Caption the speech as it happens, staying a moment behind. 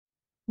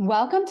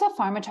Welcome to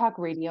Pharma Talk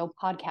Radio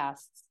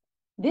podcasts.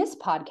 This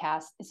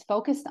podcast is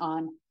focused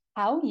on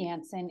how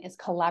Janssen is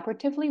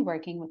collaboratively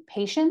working with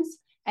patients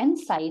and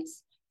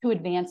sites to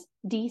advance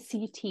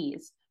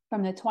DCTs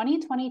from the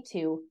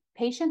 2022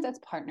 Patients as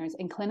Partners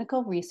in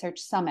Clinical Research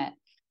Summit.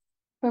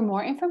 For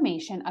more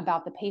information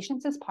about the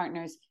Patients as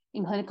Partners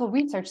in Clinical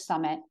Research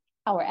Summit,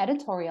 our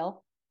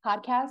editorial,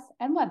 podcasts,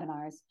 and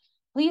webinars,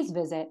 please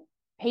visit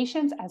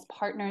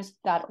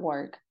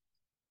patientsaspartners.org.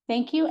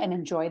 Thank you and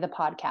enjoy the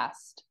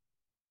podcast.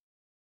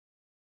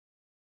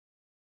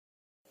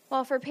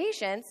 Well, for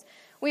patients,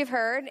 we've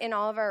heard in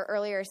all of our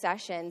earlier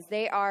sessions,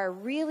 they are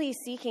really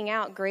seeking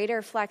out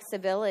greater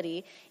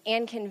flexibility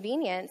and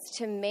convenience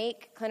to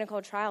make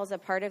clinical trials a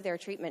part of their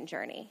treatment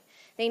journey.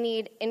 They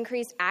need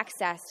increased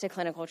access to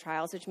clinical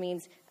trials, which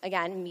means,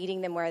 again,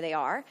 meeting them where they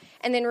are,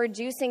 and then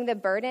reducing the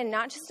burden,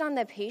 not just on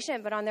the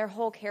patient, but on their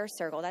whole care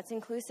circle. That's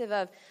inclusive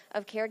of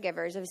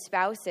caregivers, of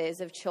spouses,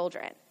 of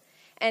children.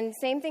 And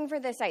same thing for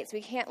the sites. We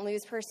can't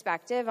lose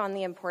perspective on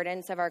the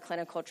importance of our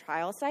clinical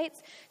trial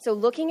sites. So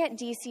looking at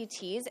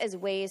DCTs as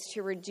ways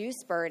to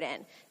reduce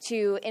burden,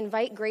 to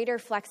invite greater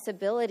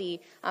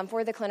flexibility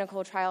for the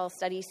clinical trial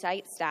study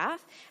site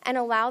staff, and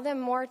allow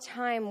them more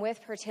time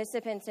with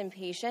participants and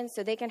patients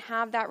so they can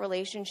have that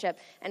relationship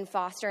and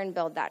foster and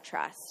build that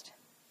trust.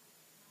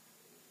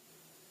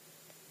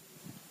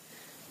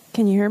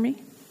 Can you hear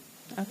me?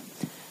 Okay.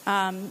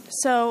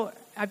 So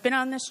I've been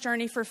on this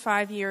journey for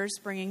 5 years,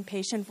 bringing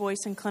patient voice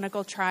in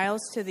clinical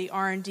trials to the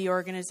R&D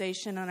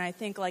organization, and I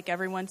think, like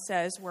everyone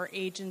says, we're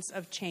agents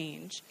of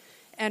change.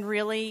 And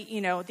really,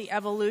 the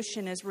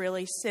evolution is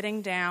really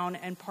sitting down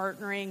and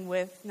partnering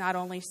with not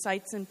only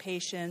sites and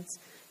patients,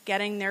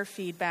 getting their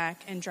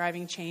feedback and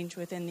driving change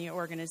within the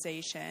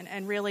organization.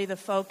 And really the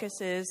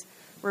focus is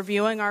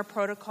reviewing our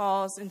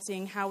protocols and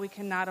seeing how we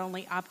can not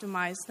only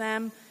optimize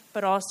them,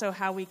 but also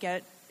how we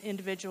get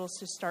individuals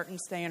to start and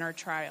stay in our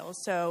trials.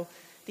 So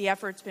the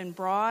effort's been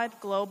broad,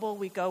 global.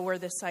 We go where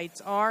the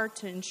sites are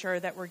to ensure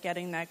that we're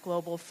getting that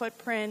global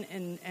footprint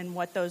and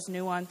what those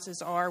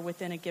nuances are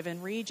within a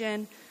given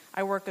region.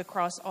 I work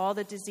across all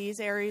the disease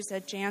areas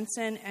at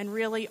Janssen, and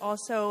really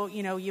also,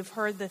 you've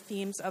heard the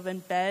themes of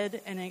embed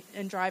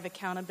and drive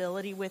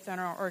accountability within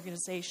our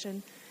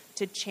organization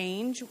to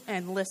change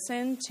and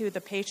listen to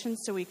the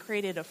patients. So we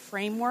created a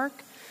framework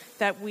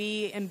that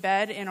we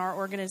embed in our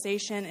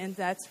organization, and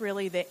that's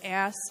really the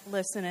ask,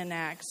 listen, and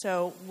act.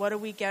 So what do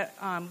we get?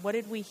 What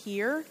did we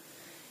hear,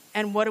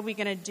 and what are we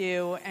going to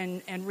do?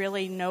 And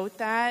really note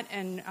that,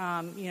 and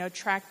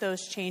track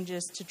those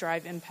changes to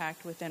drive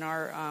impact within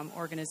our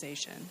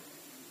organization.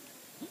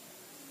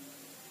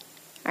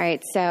 All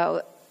right.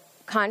 So,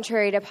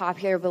 contrary to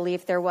popular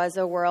belief, there was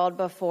a world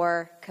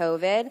before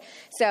COVID.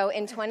 So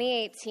in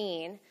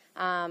 2018.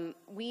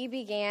 We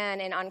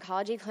began an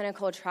oncology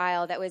clinical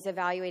trial that was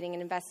evaluating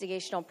an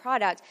investigational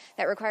product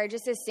that required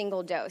just a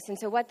single dose. And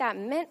so what that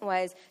meant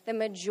was the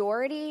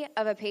majority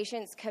of a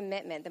patient's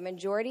commitment, the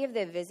majority of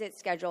the visit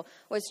schedule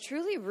was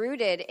truly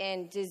rooted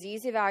in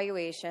disease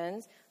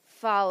evaluations,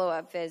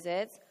 follow-up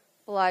visits,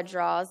 blood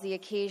draws, the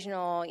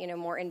occasional,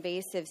 more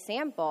invasive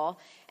sample.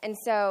 And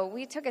so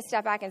we took a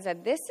step back and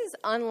said, this is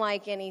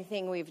unlike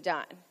anything we've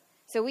done.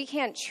 So we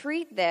can't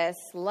treat this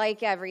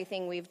like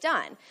everything we've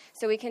done.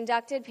 So we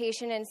conducted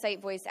patient and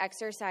site voice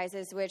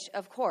exercises, which,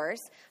 of course,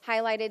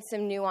 highlighted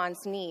some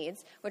nuanced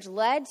needs, which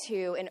led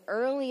to an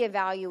early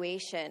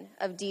evaluation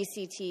of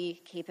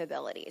DCT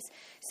capabilities.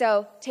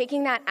 So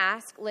taking that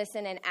ask,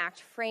 listen, and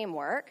act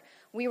framework,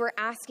 we were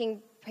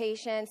asking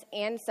patients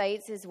and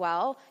sites as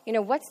well,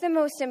 what's the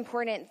most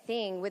important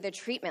thing with a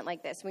treatment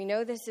like this? We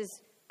know this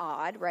is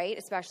odd, right?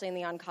 Especially in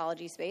the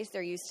oncology space.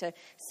 They're used to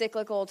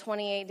cyclical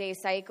 28-day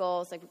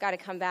cycles. Like, we've got to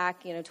come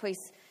back,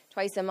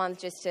 twice a month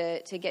just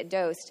to get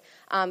dosed.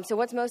 So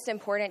what's most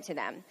important to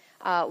them?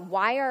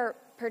 Why are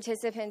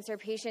participants or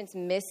patients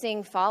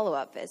missing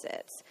follow-up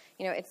visits?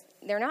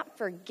 They're not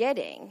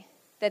forgetting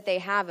that they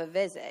have a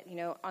visit.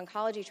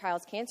 Oncology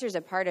trials, cancer is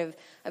a part of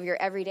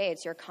your everyday.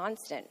 It's your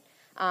constant.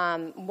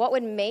 What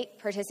would make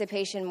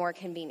participation more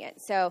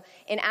convenient? So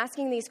in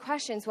asking these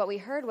questions, what we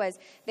heard was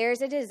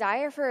there's a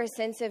desire for a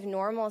sense of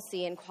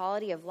normalcy and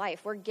quality of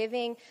life. We're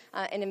giving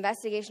an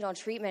investigational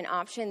treatment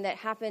option that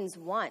happens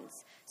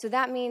once. So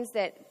that means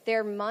that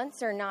their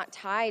months are not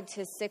tied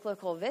to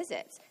cyclical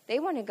visits. They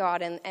want to go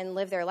out and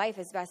live their life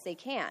as best they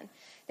can.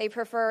 They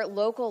prefer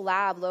local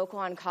lab, local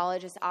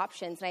oncologist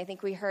options. And I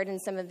think we heard in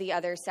some of the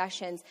other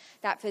sessions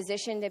that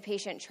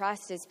physician-to-patient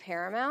trust is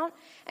paramount.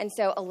 And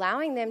so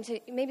allowing them to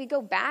maybe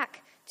go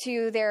back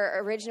to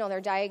their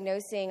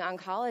diagnosing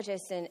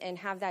oncologist and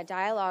have that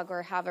dialogue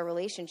or have a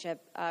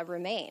relationship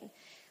remain.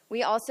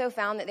 We also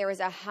found that there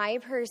was a high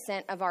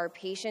percent of our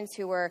patients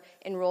who were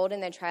enrolled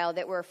in the trial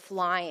that were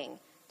flying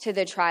to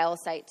the trial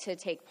site to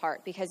take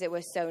part because it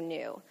was so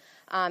new.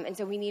 And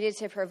so we needed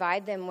to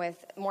provide them with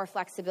more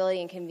flexibility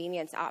and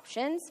convenience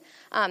options.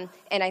 And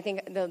I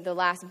think the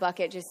last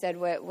bucket just said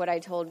what I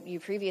told you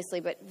previously,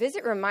 but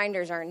visit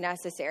reminders aren't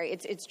necessary.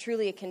 It's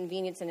truly a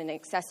convenience and an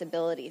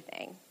accessibility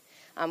thing.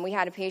 We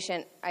had a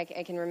patient, I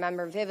can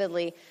remember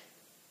vividly,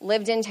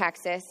 lived in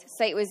Texas,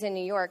 site was in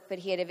New York, but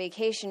he had a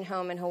vacation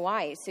home in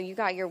Hawaii. So you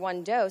got your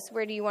 1 dose.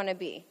 Where do you want to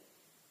be?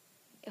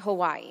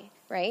 Hawaii,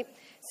 right?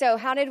 So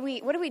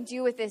what do we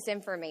do with this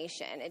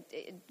information?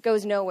 It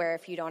goes nowhere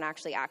if you don't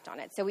actually act on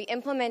it. So we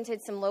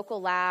implemented some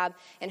local lab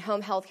and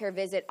home healthcare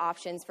visit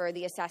options for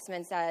the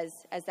assessments as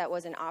that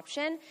was an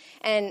option.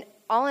 And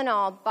all in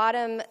all,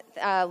 bottom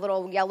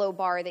little yellow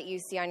bar that you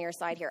see on your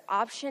slide here,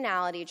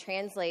 optionality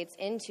translates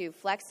into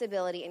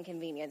flexibility and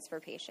convenience for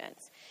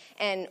patients.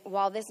 And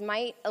while this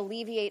might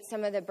alleviate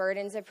some of the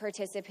burdens of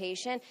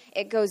participation,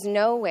 it goes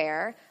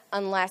nowhere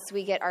unless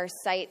we get our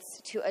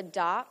sites to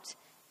adopt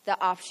the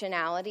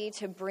optionality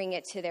to bring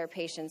it to their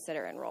patients that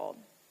are enrolled.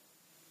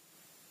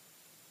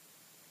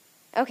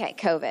 Okay,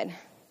 COVID,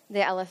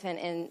 the elephant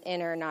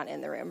in or not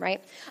in the room,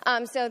 right?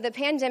 So the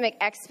pandemic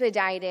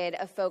expedited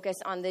a focus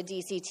on the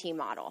DCT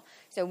model.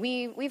 So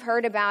we've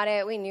heard about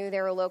it. We knew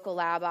there were local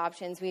lab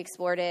options. We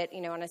explored it,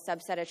 on a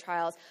subset of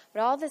trials.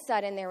 But all of a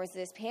sudden, there was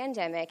this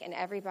pandemic, and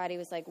everybody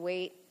was like,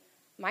 wait,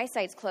 my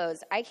site's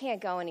closed. I can't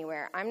go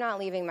anywhere. I'm not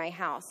leaving my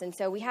house. And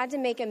so we had to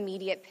make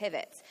immediate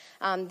pivots.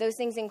 Those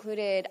things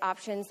included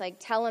options like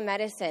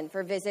telemedicine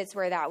for visits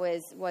where that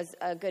was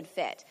a good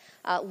fit.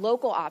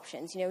 Local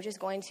options,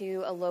 just going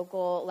to a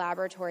local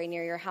laboratory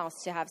near your house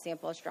to have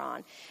samples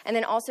drawn. And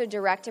then also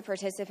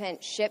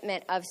direct-to-participant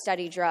shipment of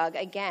study drug,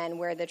 again,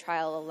 where the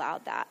trial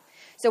allowed that.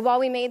 So while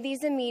we made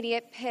these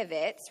immediate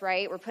pivots,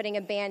 right, we're putting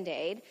a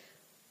Band-Aid,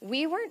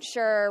 we weren't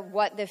sure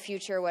what the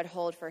future would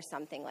hold for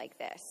something like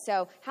this.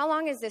 So how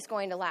long is this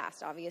going to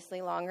last?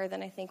 Obviously longer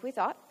than I think we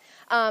thought.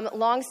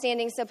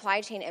 Long-standing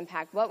supply chain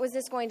impact. What was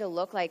this going to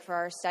look like for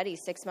our study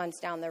 6 months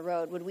down the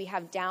road? Would we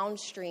have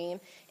downstream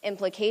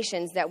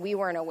implications that we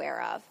weren't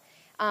aware of?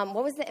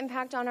 What was the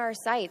impact on our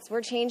sites?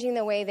 We're changing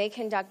the way they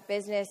conduct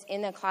business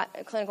in the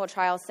clinical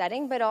trial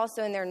setting, but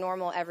also in their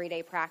normal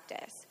everyday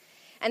practice.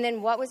 And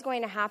then what was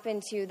going to happen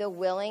to the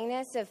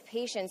willingness of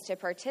patients to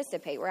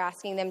participate? We're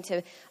asking them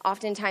to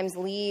oftentimes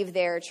leave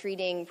their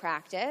treating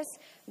practice,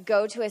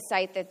 go to a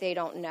site that they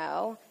don't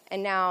know,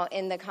 and now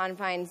in the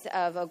confines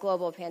of a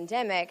global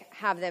pandemic,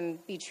 have them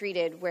be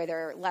treated where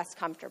they're less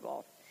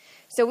comfortable.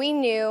 So we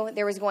knew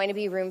there was going to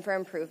be room for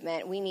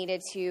improvement. We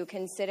needed to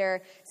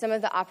consider some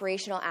of the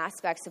operational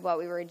aspects of what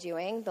we were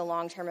doing, the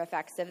long-term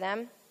effects of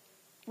them.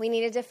 We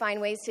needed to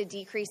find ways to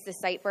decrease the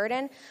site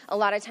burden. A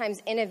lot of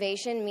times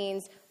innovation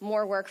means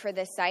more work for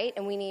the site,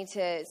 and we need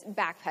to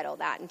backpedal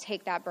that and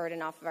take that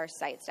burden off of our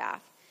site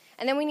staff.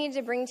 And then we needed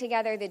to bring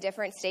together the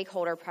different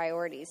stakeholder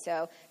priorities,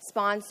 so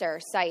sponsor,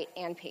 site,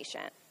 and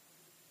patient.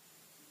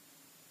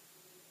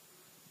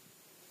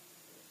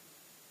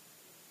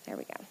 There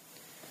we go.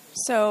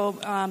 So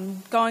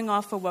going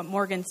off of what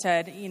Morgan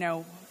said,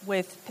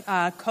 with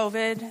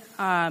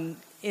COVID,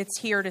 it's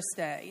here to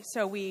stay.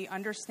 So we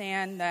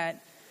understand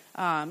that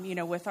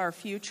with our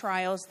few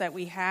trials that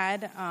we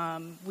had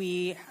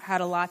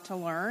a lot to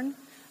learn.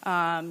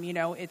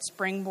 It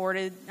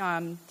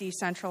springboarded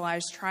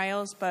decentralized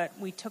trials, but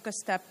we took a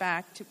step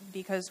back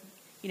because,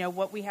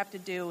 what we have to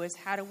do is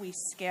how do we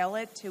scale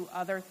it to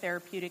other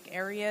therapeutic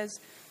areas,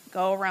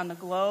 go around the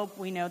globe.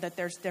 We know that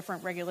there's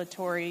different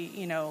regulatory,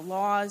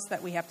 laws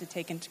that we have to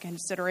take into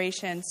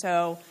consideration.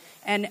 So,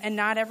 and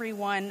not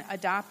everyone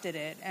adopted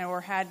it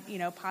or had,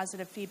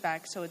 positive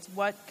feedback. So it's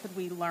what could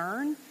we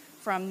learn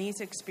from these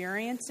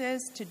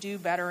experiences to do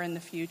better in the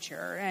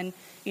future. And,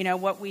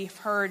 what we've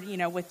heard,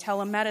 with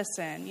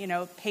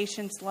telemedicine,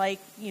 patients like,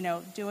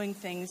 doing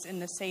things in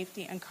the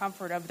safety and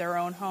comfort of their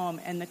own home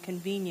and the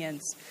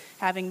convenience,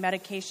 having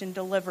medication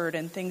delivered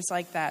and things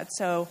like that.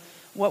 So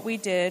what we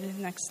did,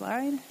 next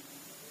slide,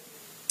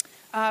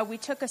 we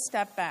took a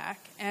step back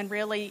and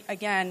really,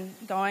 again,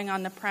 going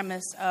on the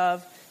premise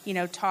of,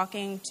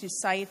 talking to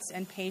sites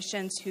and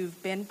patients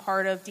who've been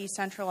part of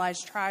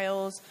decentralized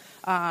trials,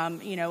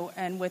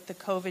 and with the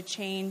COVID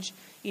change,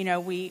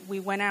 we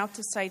went out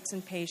to sites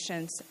and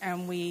patients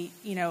and we,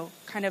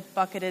 kind of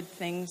bucketed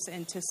things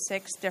into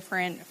 6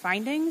 different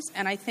findings.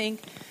 And I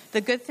think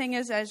the good thing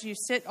is as you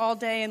sit all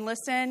day and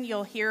listen,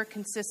 you'll hear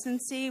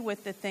consistency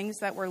with the things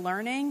that we're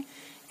learning.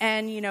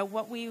 And,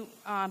 what we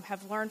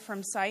have learned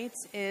from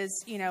sites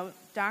is,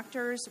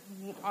 doctors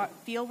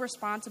feel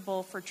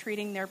responsible for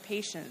treating their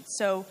patients.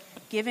 So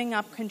giving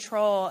up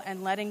control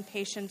and letting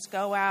patients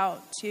go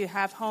out to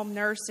have home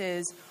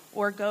nurses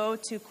or go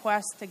to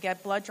Quest to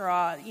get blood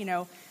draw,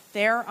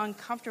 they're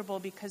uncomfortable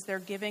because they're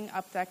giving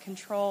up that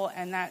control,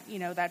 and that,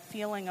 that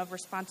feeling of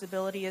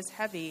responsibility is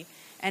heavy.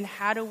 And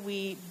how do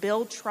we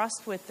build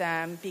trust with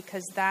them,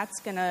 because that's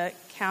going to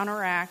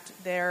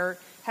counteract their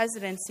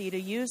hesitancy to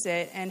use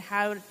it, and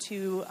how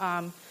to,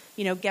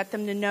 get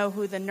them to know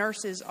who the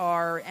nurses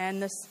are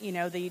and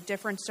the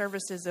different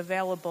services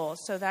available.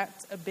 So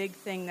that's a big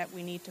thing that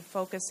we need to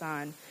focus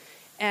on.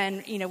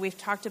 And, we've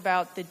talked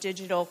about the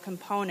digital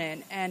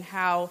component and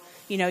how,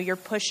 you're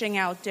pushing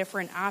out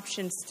different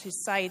options to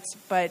sites,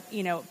 but,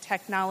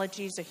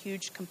 technology is a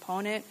huge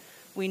component.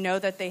 We know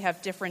that they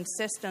have different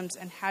systems,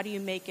 and how do you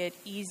make it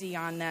easy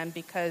on them,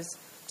 because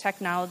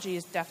technology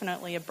is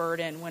definitely a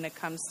burden when it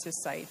comes to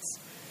sites.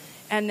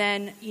 And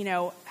then,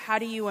 how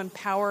do you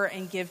empower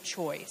and give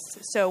choice?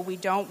 So we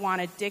don't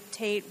want to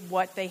dictate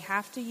what they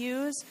have to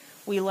use.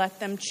 We let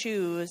them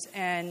choose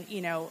and,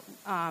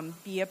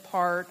 be a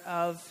part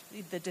of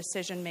the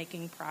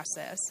decision-making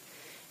process.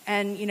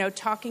 And,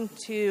 talking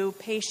to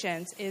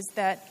patients is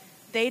that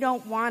they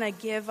don't want to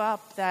give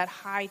up that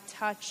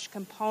high-touch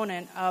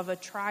component of a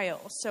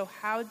trial. So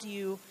how do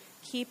you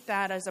keep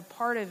that as a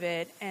part of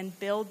it and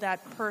build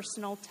that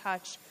personal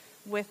touch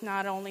with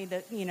not only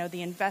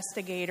the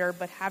investigator,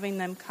 but having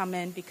them come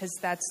in, because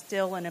that's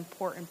still an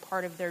important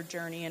part of their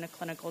journey in a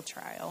clinical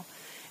trial.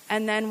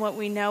 And then what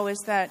we know is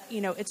that,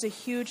 it's a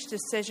huge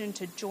decision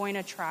to join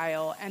a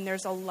trial, and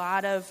there's a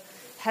lot of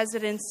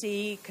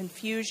hesitancy,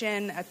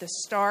 confusion at the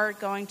start,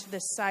 going to the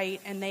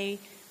site, and they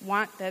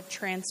want that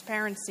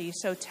transparency.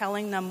 So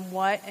telling them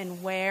what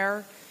and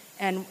where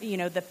and,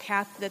 the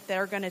path that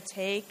they're going to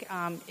take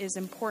is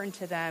important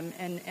to them,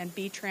 and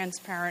be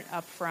transparent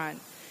up front.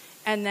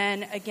 And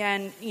then,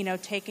 again,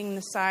 taking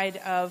the side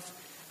of,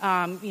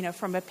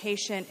 from a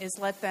patient is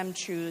let them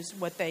choose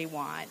what they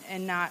want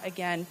and not,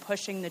 again,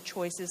 pushing the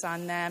choices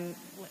on them,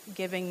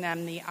 giving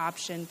them the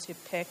option to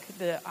pick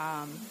the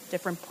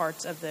different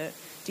parts of the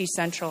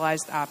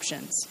decentralized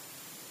options.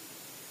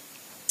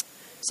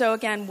 So,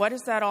 again, what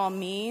does that all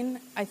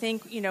mean? I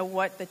think,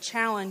 what the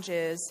challenge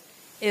is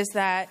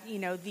that,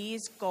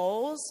 these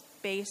goals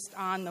based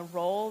on the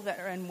role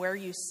and where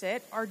you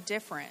sit are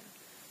different.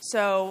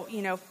 So,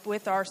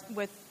 with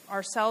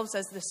ourselves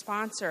as the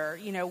sponsor,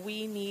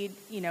 we need,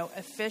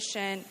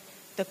 efficient,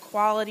 the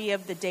quality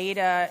of the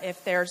data.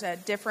 If there's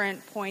at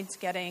different points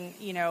getting,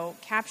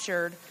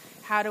 captured,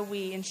 how do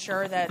we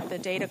ensure that the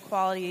data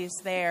quality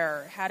is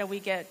there? How do we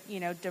get,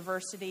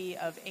 diversity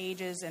of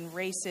ages and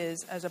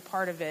races as a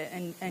part of it,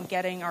 and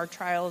getting our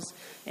trials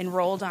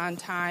enrolled on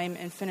time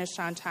and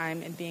finished on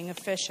time and being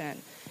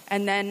efficient?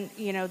 And then,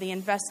 the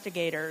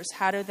investigators,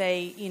 how do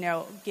they,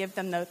 give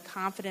them the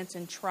confidence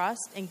and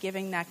trust and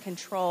giving that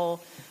control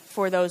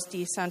for those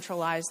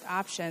decentralized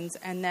options,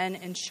 and then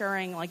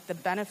ensuring the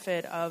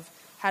benefit of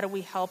how do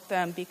we help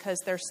them because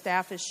their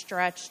staff is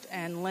stretched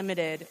and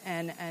limited,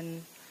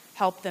 and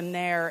help them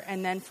there.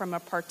 And then from a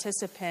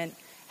participant,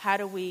 how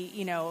do we,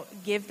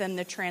 give them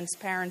the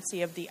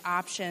transparency of the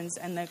options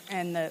and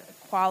the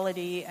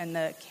quality and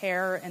the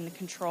care and the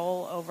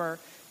control over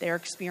their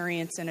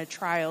experience in a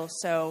trial.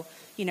 So,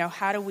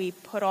 how do we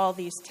put all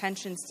these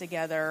tensions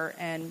together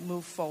and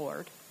move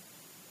forward?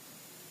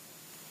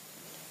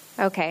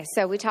 Okay,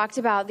 so we talked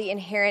about the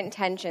inherent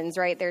tensions,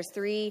 right? There's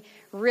 3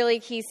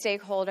 really key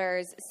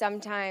stakeholders.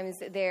 Sometimes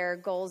their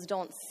goals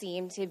don't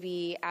seem to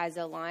be as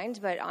aligned,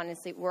 but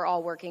honestly, we're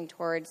all working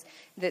towards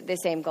the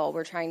same goal.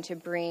 We're trying to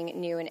bring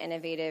new and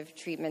innovative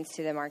treatments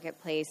to the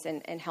marketplace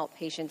and help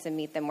patients and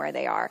meet them where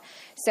they are.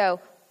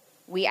 So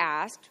we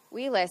asked,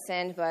 we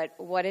listened, but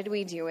what did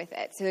we do with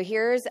it? So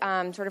here's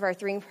sort of our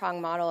 3-prong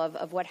model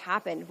of what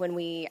happened when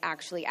we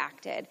actually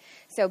acted.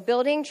 So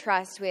building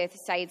trust with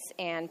sites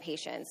and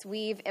patients.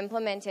 We've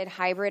implemented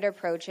hybrid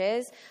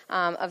approaches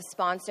of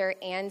sponsor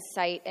and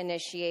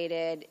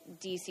site-initiated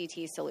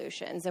DCT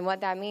solutions. And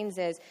what that means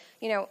is,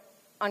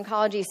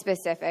 oncology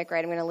specific,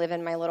 right? I'm going to live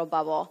in my little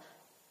bubble.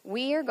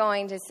 We are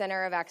going to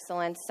center of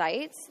excellence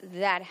sites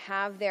that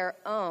have their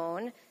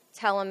own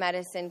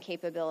telemedicine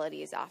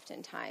capabilities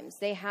oftentimes.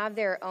 They have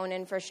their own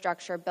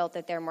infrastructure built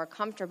that they're more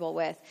comfortable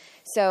with.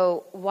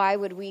 So why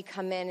would we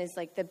come in as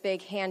the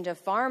big hand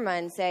of pharma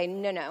and say,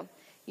 no,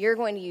 you're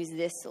going to use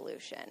this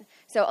solution?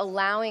 So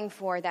allowing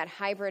for that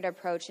hybrid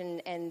approach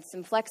and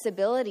some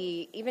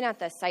flexibility even at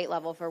the site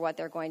level for what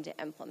they're going to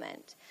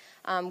implement.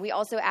 We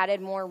also added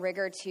more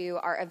rigor to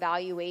our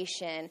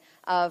evaluation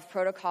of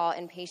protocol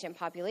and patient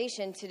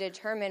population to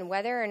determine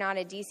whether or not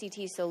a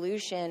DCT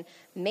solution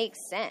makes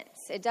sense.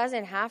 It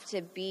doesn't have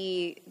to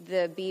be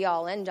the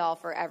be-all, end-all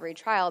for every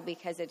trial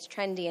because it's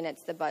trendy and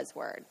it's the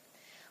buzzword.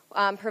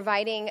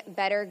 Providing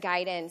better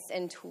guidance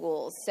and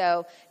tools.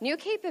 So new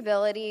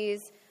capabilities,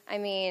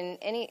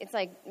 it's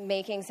like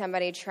making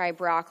somebody try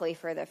broccoli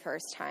for the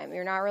first time.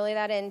 You're not really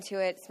that into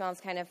it. It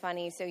smells kind of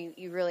funny, so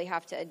you really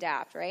have to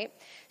adapt, right?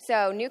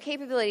 So new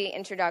capability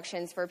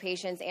introductions for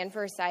patients and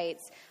for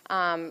sites.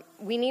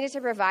 We needed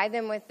to provide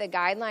them with the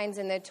guidelines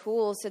and the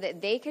tools so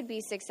that they could be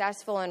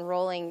successful in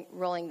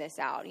rolling this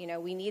out.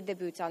 We need the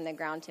boots on the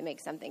ground to make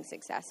something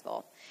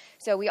successful.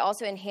 So we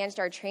also enhanced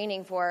our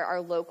training for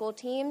our local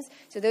teams.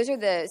 So those are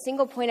the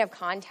single point of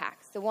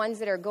contacts, the ones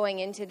that are going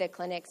into the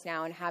clinics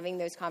now and having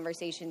those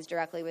conversations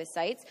directly with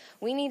sites.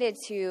 We needed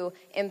to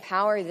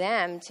empower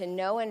them to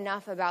know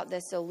enough about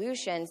the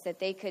solutions that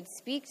they could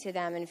speak to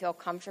them and feel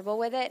comfortable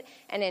with it,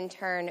 and in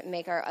turn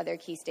make our other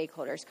key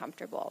stakeholders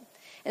comfortable.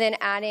 And then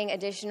adding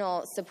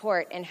additional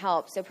support and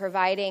help, so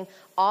providing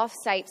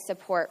off-site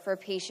support for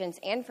patients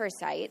and for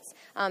sites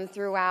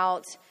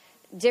throughout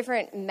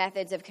different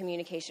methods of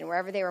communication,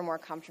 wherever they were more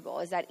comfortable.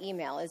 Is that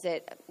email? Is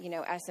it,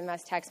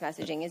 SMS text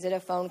messaging? Is it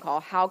a phone call?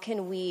 How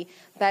can we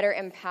better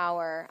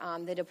empower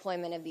the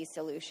deployment of these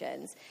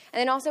solutions? And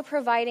then also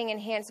providing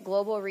enhanced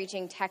global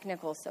reaching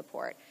technical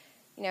support.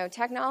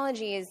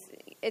 Technology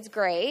it's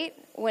great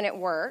when it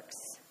works,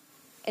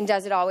 And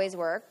does it always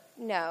work?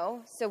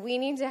 No. So we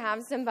need to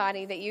have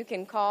somebody that you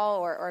can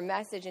call or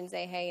message and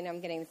say, hey, I'm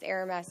getting this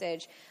error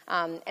message,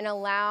 and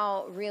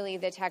allow really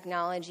the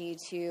technology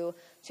to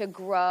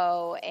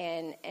grow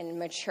and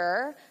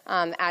mature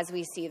as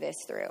we see this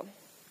through.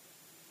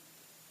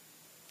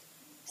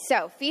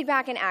 So,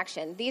 feedback and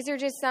action. These are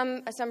just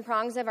some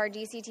prongs of our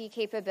DCT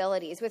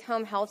capabilities. With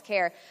home health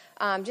care,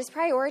 just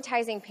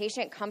prioritizing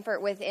patient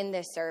comfort within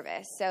this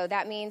service. So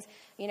that means,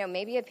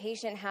 maybe a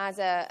patient has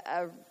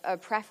a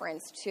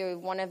preference to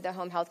one of the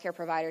home health care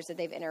providers that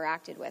they've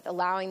interacted with,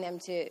 allowing them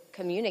to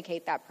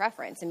communicate that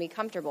preference and be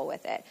comfortable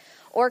with it.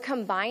 Or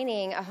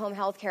combining a home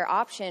health care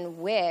option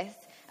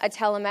with a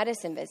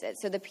telemedicine visit,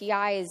 so the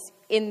PI is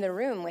in the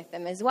room with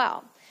them as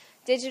well.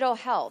 Digital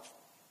health.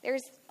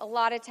 There's a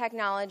lot of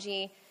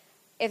technology.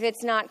 If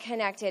it's not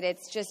connected,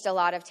 it's just a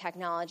lot of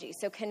technology.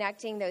 So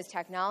connecting those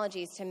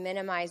technologies to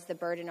minimize the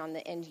burden on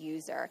the end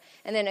user.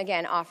 And then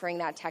again, offering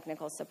that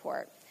technical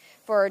support.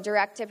 For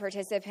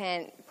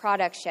direct-to-participant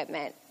product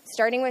shipment,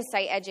 starting with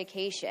site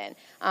education,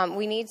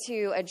 we need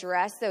to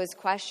address those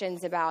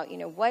questions about,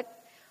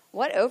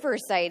 what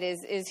oversight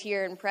is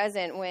here and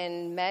present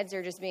when meds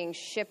are just being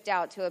shipped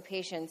out to a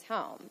patient's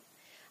home.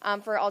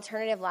 For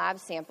alternative lab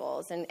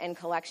samples and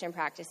collection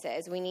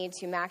practices, we need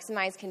to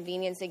maximize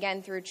convenience,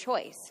 again, through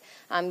choice,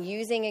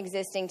 using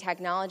existing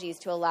technologies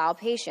to allow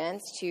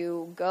patients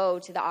to go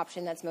to the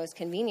option that's most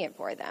convenient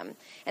for them,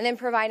 and then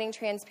providing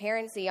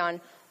transparency on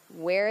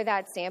where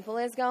that sample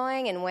is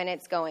going and when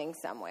it's going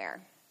somewhere.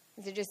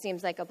 It just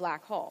seems like a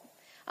black hole.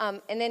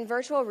 And then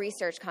virtual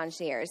research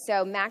concierge.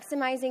 So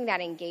maximizing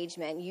that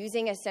engagement,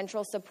 using a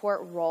central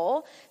support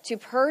role to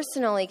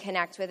personally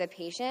connect with a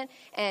patient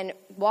and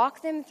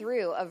walk them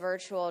through a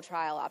virtual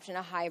trial option,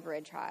 a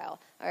hybrid trial,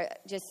 or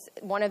just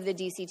one of the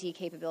DCT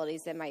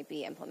capabilities that might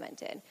be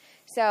implemented.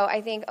 So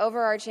I think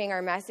overarching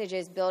our message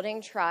is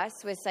building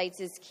trust with sites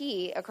is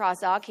key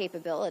across all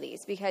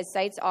capabilities, because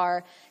sites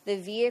are the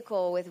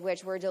vehicle with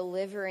which we're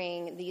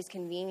delivering these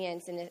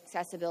convenience and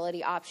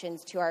accessibility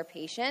options to our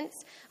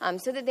patients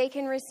so that they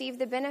can receive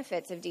the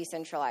benefits of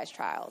decentralized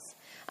trials.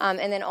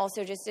 And then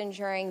also just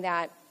ensuring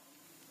that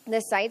the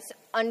sites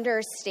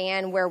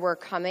understand where we're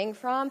coming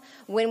from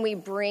when we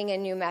bring a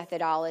new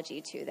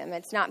methodology to them.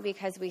 It's not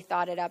because we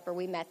thought it up or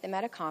we met them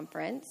at a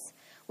conference.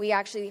 We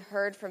actually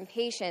heard from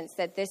patients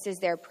that this is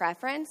their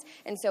preference,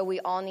 and so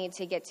we all need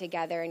to get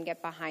together and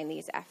get behind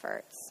these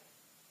efforts.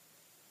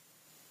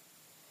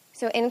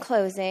 So in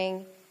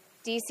closing,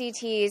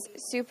 DCTs,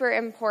 super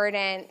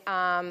important.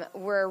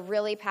 We're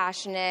really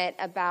passionate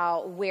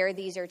about where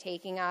these are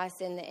taking us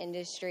in the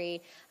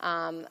industry,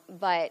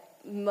 but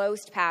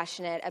most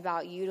passionate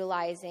about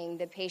utilizing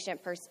the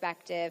patient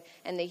perspective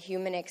and the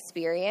human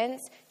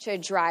experience to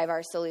drive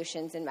our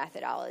solutions and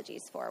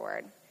methodologies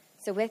forward.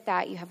 So with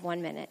that, you have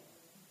 1 minute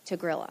to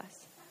grill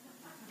us.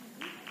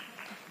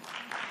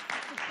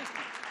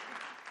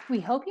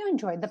 We hope you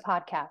enjoyed the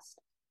podcast.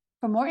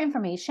 For more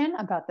information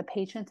about the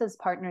Patients as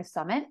Partners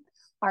Summit,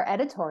 our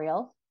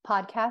editorial,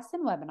 podcasts,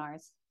 and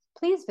webinars,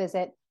 please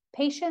visit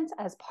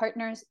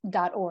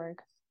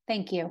patientsaspartners.org.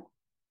 Thank you.